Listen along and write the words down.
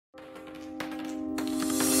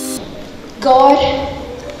God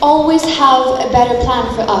always have a better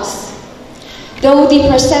plan for us, though the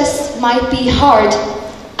process might be hard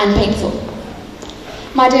and painful.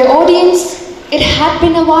 My dear audience, it had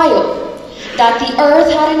been a while that the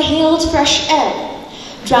earth had inhaled fresh air,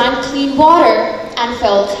 drank clean water, and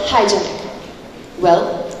felt hygienic.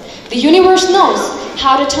 Well, the universe knows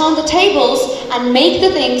how to turn the tables and make the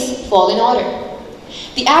things fall in order.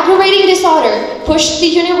 The aggravating disorder pushed the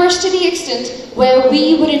universe to the extent where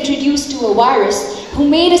we were introduced to a virus who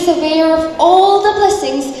made us aware of all the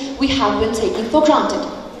blessings we have been taking for granted.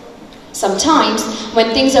 Sometimes,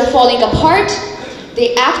 when things are falling apart,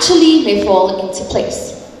 they actually may fall into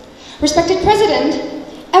place. Respected President,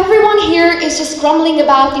 everyone here is just grumbling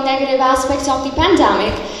about the negative aspects of the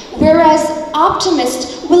pandemic, whereas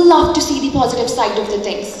optimists will love to see the positive side of the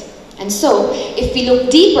things. And so, if we look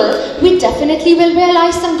deeper, we definitely will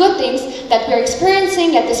realize some good things that we're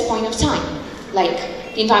experiencing at this point of time. Like,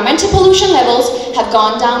 the environmental pollution levels have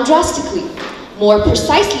gone down drastically. More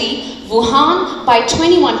precisely, Wuhan by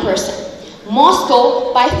 21%,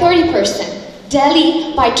 Moscow by 30%,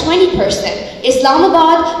 Delhi by 20%,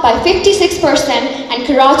 Islamabad by 56%, and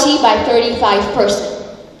Karachi by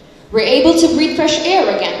 35%. We're able to breathe fresh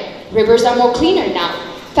air again. Rivers are more cleaner now.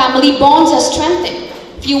 Family bonds are strengthened.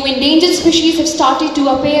 Few endangered species have started to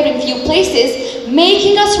appear in few places,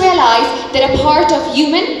 making us realize that a part of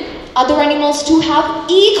human, other animals too have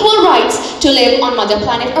equal rights to live on Mother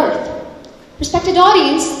Planet Earth. Respected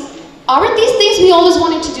audience, aren't these things we always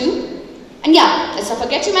wanted to do? And yeah, let's not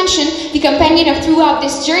forget to mention the companion of throughout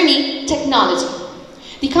this journey, technology.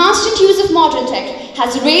 The constant use of modern tech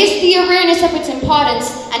has raised the awareness of its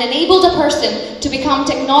importance and enabled a person to become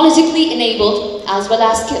technologically enabled as well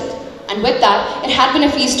as skilled. And with that, it had been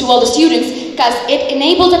a feast to all the students because it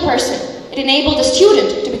enabled a person, it enabled a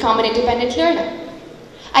student to become an independent learner.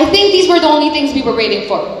 I think these were the only things we were waiting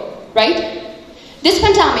for, right? This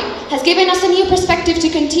pandemic has given us a new perspective to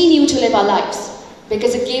continue to live our lives,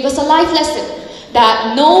 because it gave us a life lesson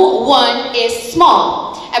that no one is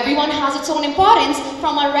small. Everyone has its own importance,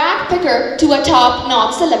 from a rag picker to a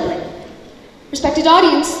top-notch celebrity. Respected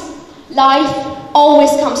audience, life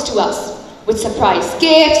always comes to us with surprise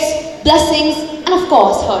gifts, blessings, and of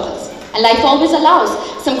course hurdles. And life always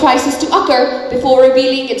allows some crisis to occur before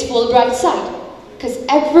revealing its full bright side. Because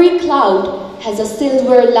every cloud has a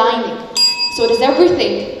silver lining. So does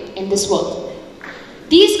everything in this world.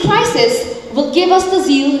 These crises will give us the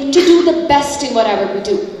zeal to do the best in whatever we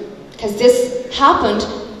do. Because this happened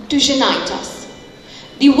to unite us.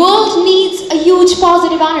 The world needs a huge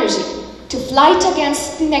positive energy to fight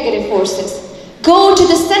against the negative forces. Go to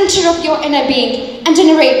the center of your inner being and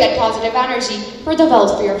generate that positive energy for the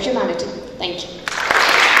welfare of humanity. Thank you.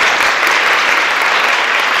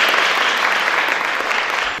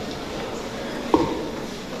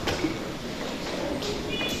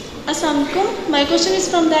 Assalamu alaikum. My question is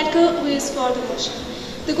from that girl who is for the motion.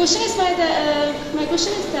 The question is my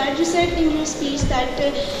question is that you said in your speech that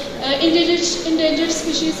endangered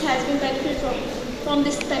species has been benefited from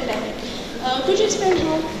this pandemic. Could you explain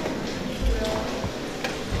how?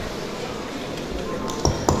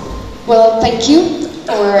 Well, thank you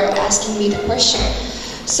for asking me the question.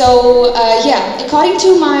 So, yeah, according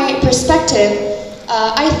to my perspective,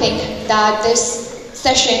 I think that this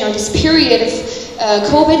session or this period of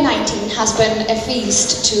COVID-19 has been a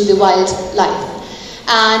feast to the wildlife.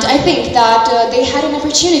 And I think that they had an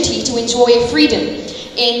opportunity to enjoy freedom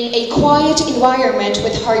in a quiet environment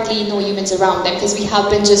with hardly no humans around them, because we have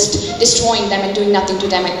been just destroying them and doing nothing to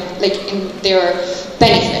them, like in their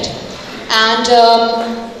benefit. And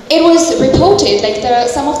it was reported, like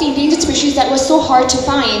some of the endangered species that was so hard to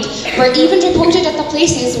find were even reported at the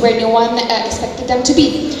places where no one expected them to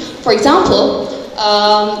be. For example,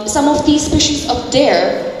 some of these species of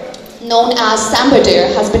deer, known as sambar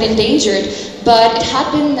deer, has been endangered, but it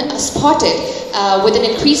had been spotted with an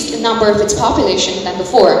increased number of its population than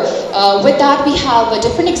before. With that, we have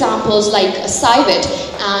different examples like civet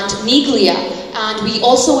and niglia, and we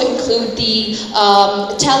also include the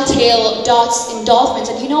telltale dots in dolphins.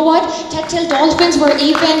 And you know what? Telltale dolphins were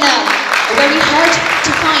even very hard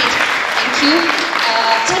to find. Thank you.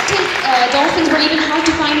 Telltale dolphins were even hard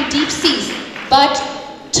to find in deep seas. But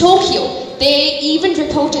Tokyo, they even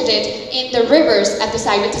reported it in the rivers at the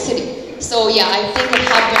side of the city. So yeah, I think it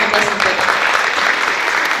had been a blessing for them.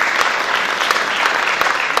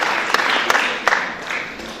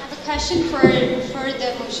 I have a question for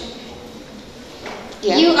the motion.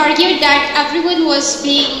 Yeah. You argued that everyone was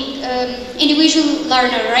being individual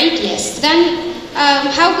learner, right? Yes. Then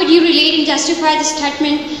how could you relate and justify the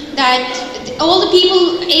statement that all the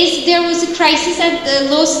people, as there was a crisis and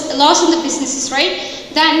the loss in the businesses, right?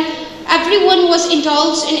 Then everyone was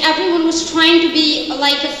indulged and everyone was trying to be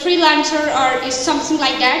like a freelancer or something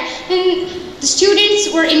like that. And the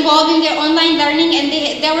students were involved in their online learning and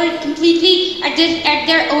they were completely at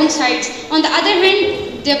their own sides. On the other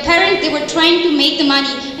hand, their parents, they were trying to make the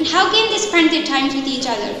money. And how can they spend their times with each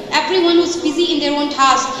other? Everyone was busy in their own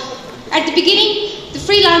tasks. At the beginning, the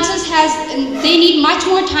freelancers they need much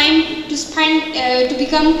more time to spend to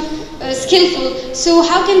become skillful. So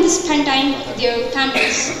how can they spend time with their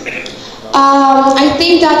families? I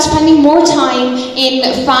think that spending more time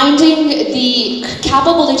in finding the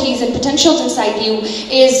capabilities and potentials inside you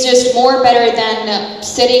is just more better than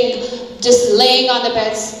sitting, just laying on the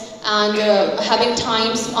beds and having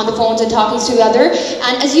times on the phones and talking together.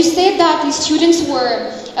 And as you said that these students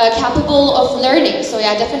were capable of learning, so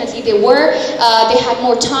yeah, definitely they were. They had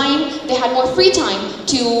more time, they had more free time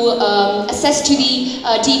to assess to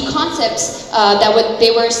the deep concepts that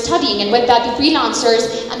they were studying. And with that, the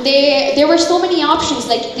freelancers, and there were so many options,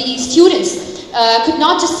 like the students could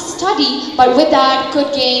not just study, but with that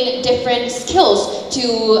could gain different skills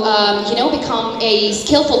to become a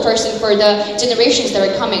skillful person for the generations that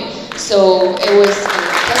are coming. So it was